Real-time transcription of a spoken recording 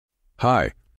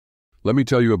Hi, let me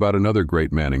tell you about another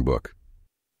great Manning book,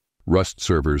 Rust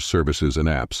Servers, Services, and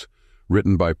Apps,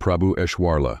 written by Prabhu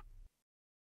Eshwarla.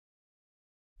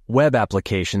 Web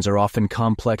applications are often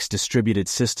complex distributed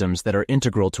systems that are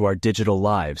integral to our digital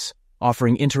lives,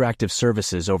 offering interactive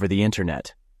services over the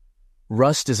internet.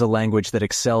 Rust is a language that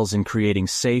excels in creating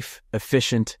safe,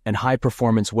 efficient, and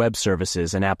high-performance web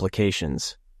services and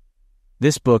applications.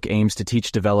 This book aims to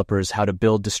teach developers how to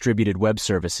build distributed web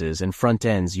services and front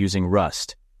ends using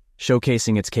Rust,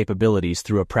 showcasing its capabilities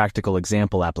through a practical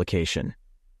example application.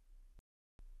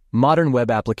 Modern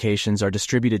web applications are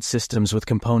distributed systems with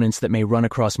components that may run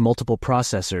across multiple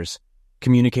processors,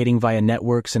 communicating via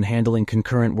networks and handling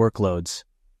concurrent workloads.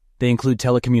 They include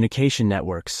telecommunication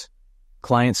networks,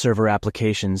 client-server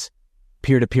applications,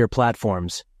 peer-to-peer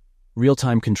platforms,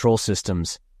 real-time control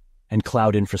systems, and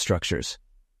cloud infrastructures.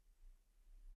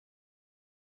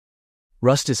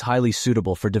 Rust is highly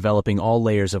suitable for developing all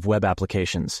layers of web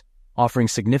applications, offering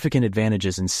significant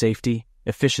advantages in safety,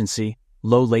 efficiency,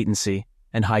 low latency,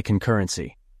 and high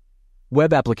concurrency.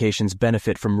 Web applications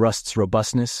benefit from Rust's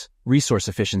robustness, resource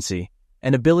efficiency,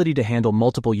 and ability to handle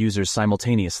multiple users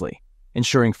simultaneously,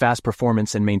 ensuring fast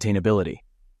performance and maintainability.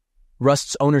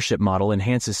 Rust's ownership model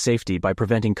enhances safety by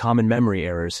preventing common memory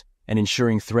errors and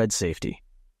ensuring thread safety.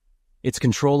 Its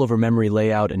control over memory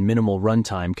layout and minimal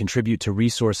runtime contribute to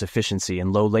resource efficiency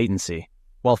and low latency,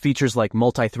 while features like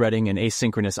multi-threading and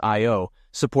asynchronous I/O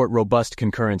support robust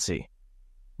concurrency.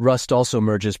 Rust also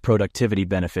merges productivity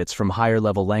benefits from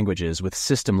higher-level languages with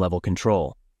system-level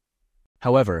control.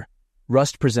 However,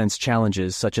 Rust presents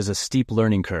challenges such as a steep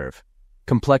learning curve,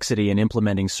 complexity in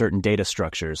implementing certain data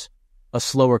structures, a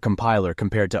slower compiler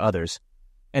compared to others,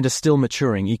 and a still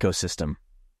maturing ecosystem.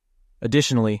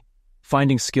 Additionally,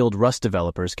 finding skilled Rust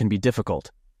developers can be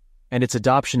difficult, and its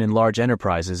adoption in large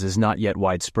enterprises is not yet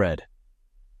widespread.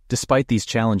 Despite these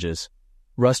challenges,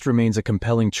 Rust remains a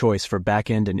compelling choice for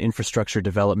back-end and infrastructure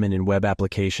development in web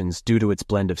applications due to its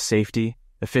blend of safety,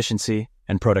 efficiency,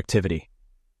 and productivity.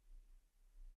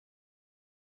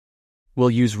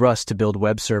 We'll use Rust to build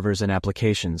web servers and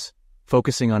applications,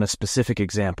 focusing on a specific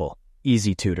example,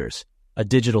 Easy Tutors, a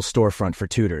digital storefront for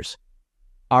tutors.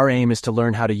 Our aim is to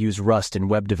learn how to use Rust in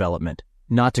web development,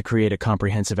 not to create a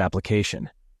comprehensive application.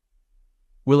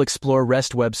 We'll explore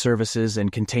REST web services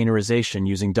and containerization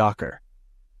using Docker.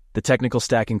 The technical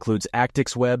stack includes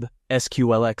ActixWeb,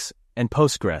 SQLX, and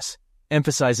Postgres,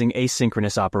 emphasizing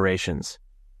asynchronous operations.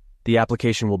 The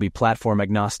application will be platform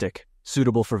agnostic,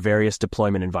 suitable for various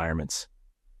deployment environments.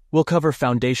 We'll cover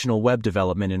foundational web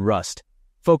development in Rust,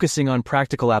 focusing on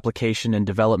practical application and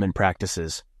development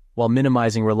practices, while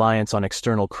minimizing reliance on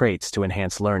external crates to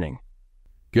enhance learning.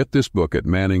 Get this book at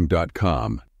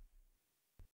manning.com